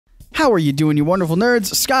How are you doing, you wonderful nerds?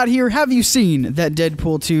 Scott here. Have you seen that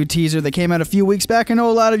Deadpool 2 teaser that came out a few weeks back? I know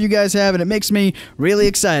a lot of you guys have, and it makes me really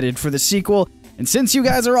excited for the sequel. And since you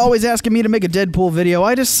guys are always asking me to make a Deadpool video,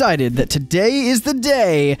 I decided that today is the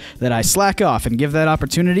day that I slack off and give that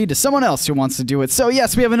opportunity to someone else who wants to do it. So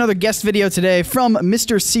yes, we have another guest video today from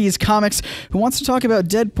Mr. C's Comics, who wants to talk about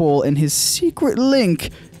Deadpool and his secret link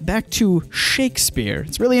back to Shakespeare.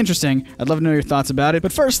 It's really interesting. I'd love to know your thoughts about it.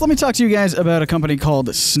 But first, let me talk to you guys about a company called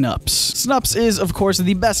Snups. Snups is, of course,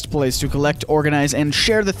 the best place to collect, organize, and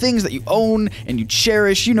share the things that you own and you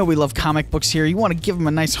cherish. You know we love comic books here. You want to give them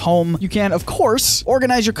a nice home. You can, of course,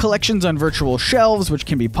 organize your collections on virtual shelves, which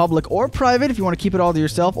can be public or private if you want to keep it all to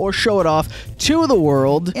yourself or show it off to the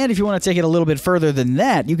world. And if you want to take it a little bit further than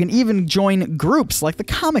that, you can even join groups like the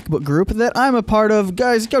comic book group that I'm a part of.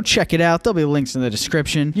 Guys, go check it out. There'll be links in the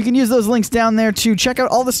description. You can use those links down there to check out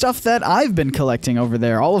all the stuff that I've been collecting over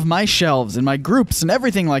there, all of my shelves and my groups and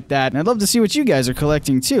everything like that. And I'd love to see what you guys are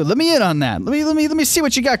collecting too. Let me in on that. Let me see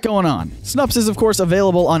what you got going on. Snups is of course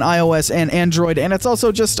available on iOS and Android, and it's also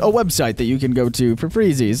just a website that you can go to for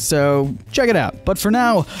freezies, so check it out. But for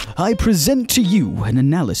now, I present to you an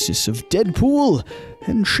analysis of Deadpool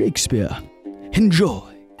and Shakespeare. Enjoy.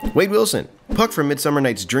 Wade Wilson, Puck from Midsummer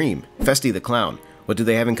Night's Dream, Festy the Clown. What do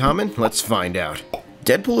they have in common? Let's find out.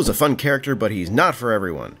 Deadpool is a fun character, but he's not for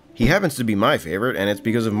everyone. He happens to be my favorite, and it's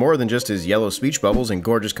because of more than just his yellow speech bubbles and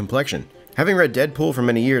gorgeous complexion. Having read Deadpool for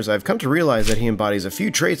many years, I've come to realize that he embodies a few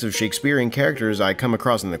traits of Shakespearean characters I come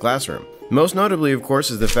across in the classroom. Most notably, of course,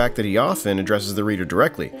 is the fact that he often addresses the reader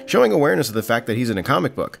directly, showing awareness of the fact that he's in a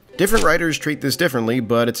comic book. Different writers treat this differently,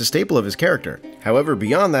 but it's a staple of his character. However,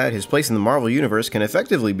 beyond that, his place in the Marvel Universe can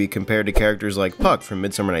effectively be compared to characters like Puck from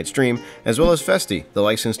Midsummer Night's Dream, as well as Festy, the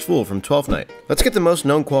licensed fool from Twelfth Night. Let's get the most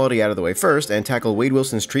known quality out of the way first, and tackle Wade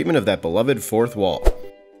Wilson's treatment of that beloved fourth wall.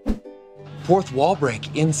 Fourth wall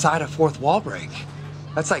break inside a fourth wall break.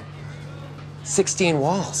 That's like 16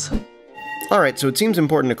 walls. Alright, so it seems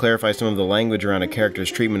important to clarify some of the language around a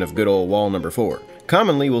character's treatment of good old wall number 4.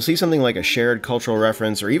 Commonly, we'll see something like a shared cultural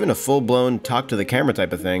reference or even a full-blown talk-to-the-camera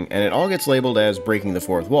type of thing, and it all gets labeled as breaking the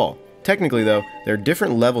fourth wall. Technically, though, there are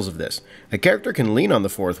different levels of this. A character can lean on the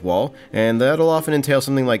fourth wall, and that'll often entail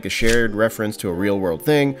something like a shared reference to a real-world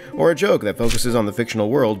thing, or a joke that focuses on the fictional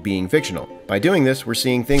world being fictional. By doing this, we're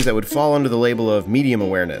seeing things that would fall under the label of medium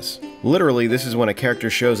awareness. Literally, this is when a character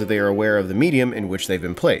shows that they are aware of the medium in which they've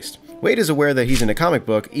been placed. Wade is aware that he's in a comic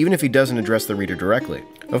book, even if he doesn't address the reader directly.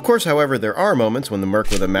 Of course, however, there are moments when the merc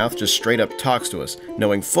with a mouth just straight up talks to us,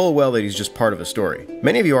 knowing full well that he's just part of a story.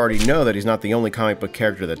 Many of you already know that he's not the only comic book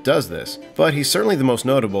character that does this, but he's certainly the most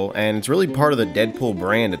notable, and it's really part of the Deadpool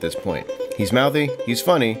brand at this point. He's mouthy, he's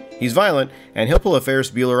funny, he's violent, and he'll pull a Ferris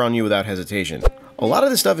Bueller on you without hesitation. A lot of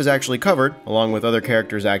this stuff is actually covered, along with other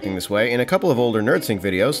characters acting this way, in a couple of older NerdSync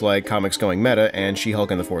videos like Comics Going Meta and She-Hulk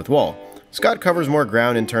and the Fourth Wall. Scott covers more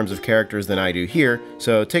ground in terms of characters than I do here,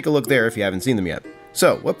 so take a look there if you haven't seen them yet.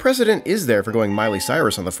 So, what precedent is there for going Miley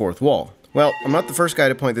Cyrus on the fourth wall? Well, I'm not the first guy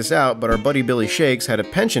to point this out, but our buddy Billy Shakes had a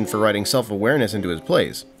penchant for writing self-awareness into his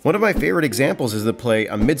plays. One of my favorite examples is the play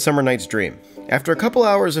A Midsummer Night's Dream. After a couple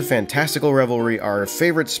hours of fantastical revelry, our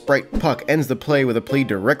favorite sprite Puck ends the play with a plea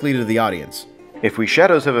directly to the audience. If we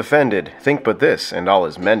shadows have offended, think but this, and all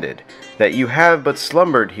is mended, that you have but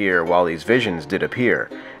slumbered here while these visions did appear,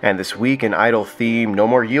 and this weak and idle theme no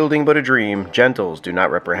more yielding but a dream, gentles do not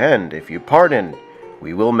reprehend, if you pardon,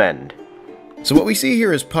 we will mend. So what we see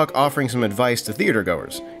here is Puck offering some advice to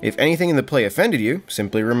theatergoers. If anything in the play offended you,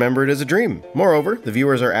 simply remember it as a dream. Moreover, the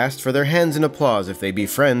viewers are asked for their hands in applause if they be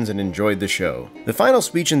friends and enjoyed the show. The final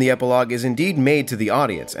speech in the epilogue is indeed made to the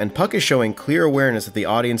audience, and Puck is showing clear awareness that the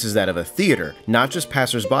audience is that of a theater, not just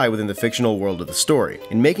passers-by within the fictional world of the story.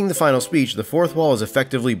 In making the final speech, the fourth wall is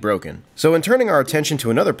effectively broken. So in turning our attention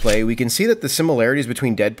to another play, we can see that the similarities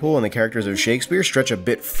between Deadpool and the characters of Shakespeare stretch a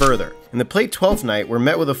bit further. In the play Twelfth Night, we're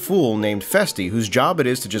met with a fool named Festy, whose job it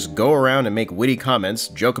is to just go around and make witty comments,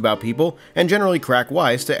 joke about people, and generally crack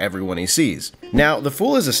wise to everyone he sees. Now, the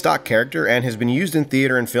fool is a stock character and has been used in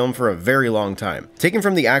theater and film for a very long time. Taken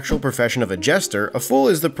from the actual profession of a jester, a fool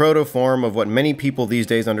is the proto-form of what many people these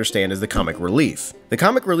days understand as the comic relief. The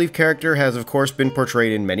comic relief character has of course been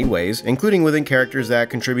portrayed in many ways, including within characters that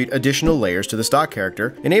contribute additional layers to the stock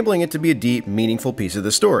character, enabling it to be a deep, meaningful piece of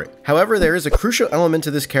the story. However, there is a crucial element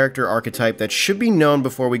to this character archetype that should be known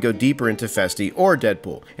before we go deeper into Festy or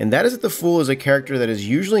Deadpool, and that is that the fool is a character that is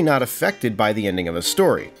usually not affected by the ending of a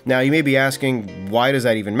story. Now, you may be asking, why does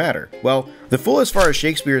that even matter? Well, the fool, as far as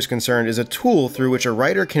Shakespeare is concerned, is a tool through which a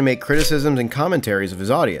writer can make criticisms and commentaries of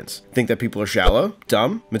his audience. Think that people are shallow,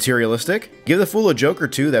 dumb, materialistic? Give the fool a joke or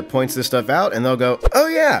two that points this stuff out, and they'll go, oh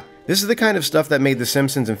yeah, This is the kind of stuff that made The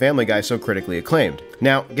Simpsons and Family Guy so critically acclaimed.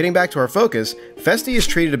 Now, getting back to our focus, Festi is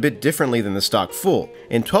treated a bit differently than the stock fool.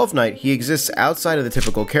 In Twelfth Night, he exists outside of the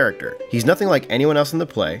typical character. He's nothing like anyone else in the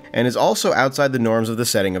play, and is also outside the norms of the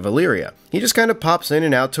setting of Illyria. He just kind of pops in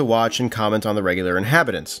and out to watch and comment on the regular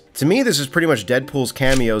inhabitants. To me, this is pretty much Deadpool's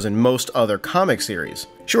cameos in most other comic series.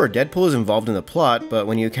 Sure, Deadpool is involved in the plot, but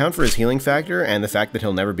when you account for his healing factor and the fact that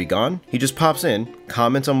he'll never be gone, he just pops in,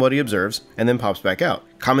 comments on what he observes, and then pops back out.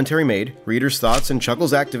 Commentary made, readers' thoughts and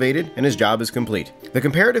chuckles activated, and his job is complete. The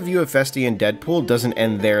comparative view of Festi and Deadpool doesn't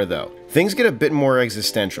end there though. Things get a bit more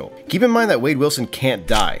existential. Keep in mind that Wade Wilson can't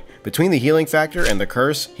die. Between the healing factor and the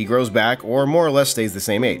curse, he grows back or more or less stays the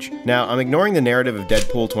same age. Now, I'm ignoring the narrative of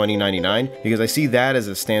Deadpool 2099 because I see that as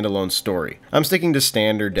a standalone story. I'm sticking to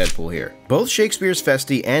standard Deadpool here. Both Shakespeare's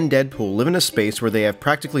Festi and Deadpool live in a space where they have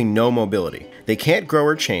practically no mobility. They can't grow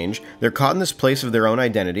or change, they're caught in this place of their own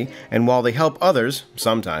identity, and while they help others,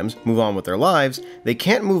 sometimes, move on with their lives, they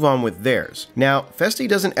can't move on with theirs. Now, Festi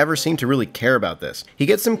doesn't ever seem to really care about this. He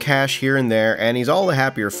gets some cash here and there, and he's all the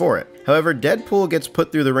happier for it. However, Deadpool gets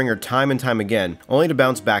put through the ringer time and time again, only to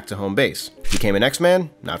bounce back to home base. Became an X-Man?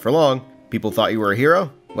 Not for long. People thought you were a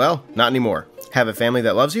hero? Well, not anymore. Have a family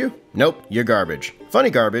that loves you? Nope, you're garbage. Funny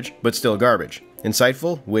garbage, but still garbage.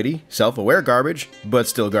 Insightful, witty, self-aware garbage, but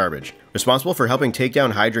still garbage. Responsible for helping take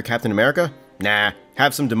down Hydra Captain America? Nah,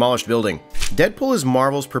 have some demolished building. Deadpool is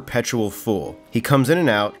Marvel's perpetual fool. He comes in and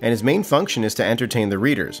out, and his main function is to entertain the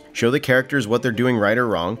readers, show the characters what they're doing right or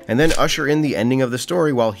wrong, and then usher in the ending of the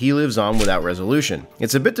story while he lives on without resolution.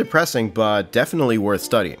 It's a bit depressing, but definitely worth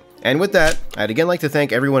studying. And with that, I'd again like to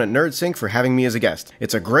thank everyone at NerdSync for having me as a guest.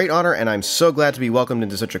 It's a great honor, and I'm so glad to be welcomed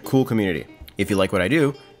into such a cool community. If you like what I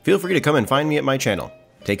do, feel free to come and find me at my channel.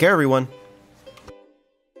 Take care, everyone.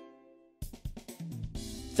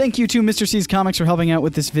 Thank you to Mr. C's Comics for helping out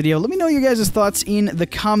with this video. Let me know your guys' thoughts in the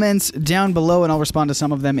comments down below, and I'll respond to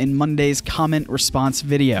some of them in Monday's comment response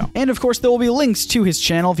video. And of course, there will be links to his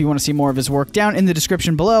channel if you want to see more of his work down in the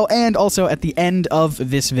description below, and also at the end of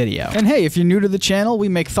this video. And hey, if you're new to the channel, we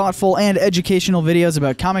make thoughtful and educational videos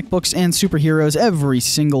about comic books and superheroes every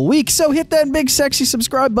single week, so hit that big sexy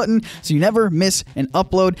subscribe button so you never miss an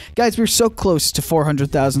upload. Guys, we're so close to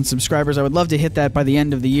 400,000 subscribers. I would love to hit that by the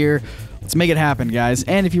end of the year. Let's make it happen, guys.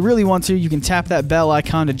 And if you really want to, you can tap that bell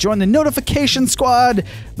icon to join the notification squad,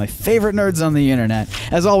 my favorite nerds on the internet.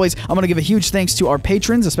 As always, I'm going to give a huge thanks to our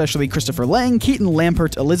patrons, especially Christopher Lang, Keaton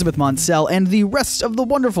Lampert, Elizabeth Monsell, and the rest of the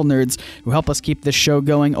wonderful nerds who help us keep this show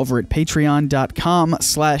going over at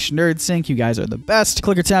patreon.com/nerdsync. You guys are the best.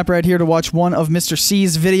 Click or tap right here to watch one of Mr.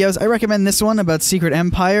 C's videos. I recommend this one about Secret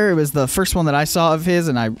Empire. It was the first one that I saw of his,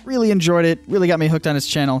 and I really enjoyed it. Really got me hooked on his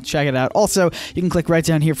channel. Check it out. Also, you can click right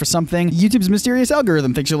down here for something YouTube's mysterious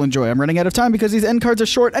algorithm thinks you'll enjoy. I'm running out of time because these end cards are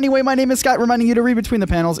short. Anyway, my name is Scott, reminding you to read between the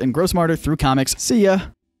panels and grow smarter through comics. See ya!